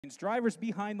Drivers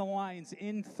behind the lines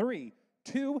in 3,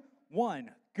 2,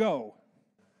 1, go.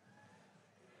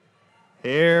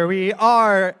 Here we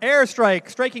are, Airstrike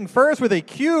striking first with a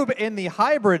cube in the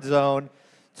hybrid zone.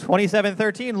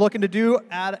 27-13 looking to do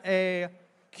at a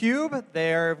cube.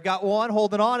 They've got one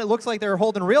holding on. It looks like they're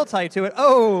holding real tight to it.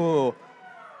 Oh!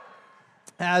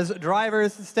 As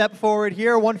drivers step forward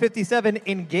here, 157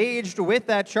 engaged with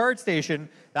that charge station.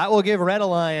 That will give Red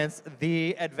Alliance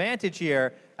the advantage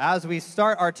here as we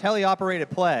start our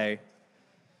teleoperated play.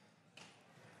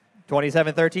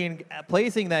 27-13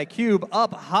 placing that cube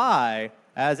up high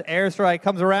as Airstrike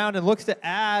comes around and looks to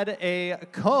add a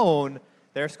cone.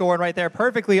 They're scoring right there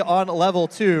perfectly on level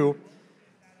 2.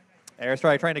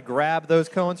 Airstrike trying to grab those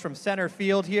cones from center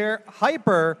field here.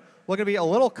 Hyper looking to be a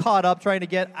little caught up trying to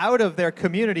get out of their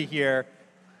community here.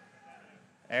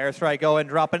 Airstrike going,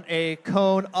 dropping a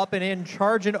cone up and in,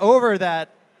 charging over that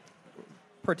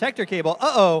protector cable.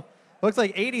 Uh-oh, looks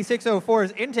like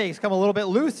 8604's intakes come a little bit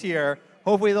loose here.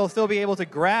 Hopefully they'll still be able to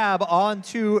grab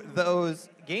onto those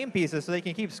game pieces so they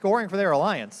can keep scoring for their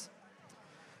alliance.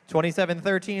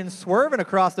 27-13 swerving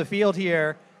across the field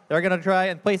here. They're going to try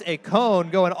and place a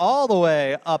cone going all the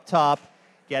way up top,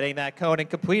 getting that cone and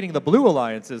completing the Blue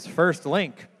Alliance's first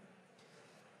link.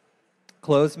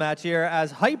 Close match here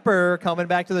as Hyper coming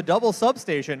back to the double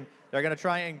substation. They're going to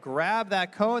try and grab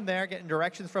that cone there, getting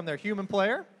directions from their human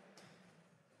player.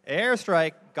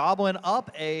 Airstrike gobbling up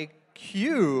a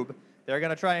cube. They're going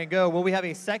to try and go. Will we have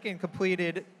a second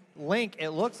completed link? It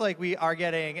looks like we are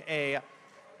getting a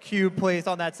cube placed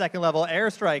on that second level.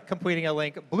 Airstrike completing a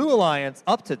link. Blue Alliance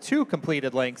up to 2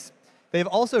 completed links. They've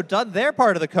also done their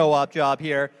part of the co-op job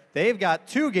here. They've got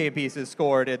 2 game pieces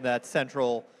scored in that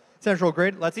central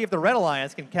grid. Let's see if the Red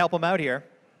Alliance can help them out here.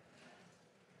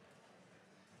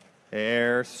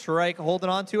 Airstrike holding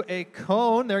on to a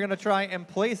cone. They're going to try and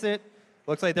place it.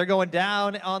 Looks like they're going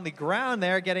down on the ground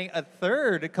there, getting a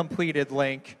third completed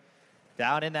link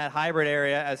down in that hybrid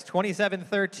area as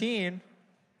 27-13.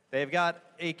 They've got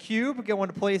a cube going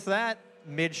to place that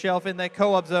mid-shelf in that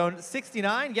co-op zone.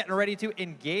 69 getting ready to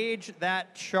engage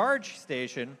that charge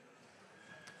station.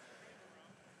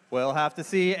 We'll have to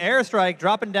see Airstrike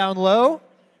dropping down low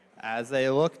as they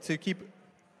look to keep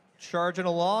charging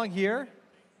along here.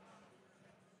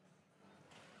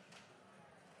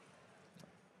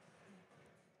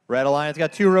 Red Alliance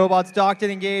got 2 robots docked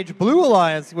and engaged. Blue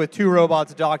Alliance with 2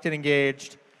 robots docked and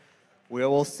engaged. We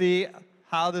will see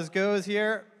how this goes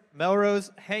here.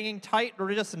 Melrose hanging tight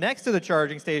just next to the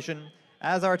charging station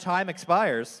as our time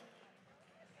expires.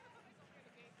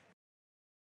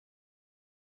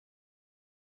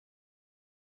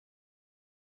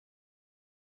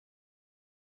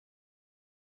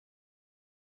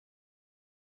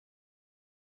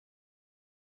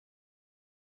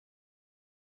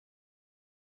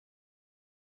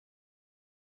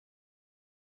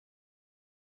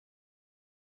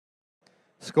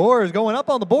 Score is going up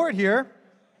on the board here.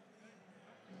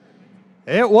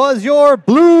 It was your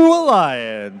Blue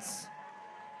Alliance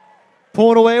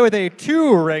pulling away with a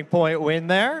 2 rank point win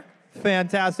there.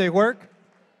 Fantastic work.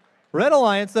 Red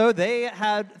Alliance, though, they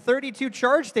had 32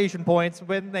 charge station points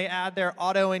when they add their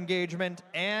auto engagement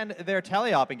and their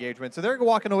teleop engagement. So they're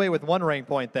walking away with 1 rank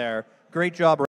point there. Great job.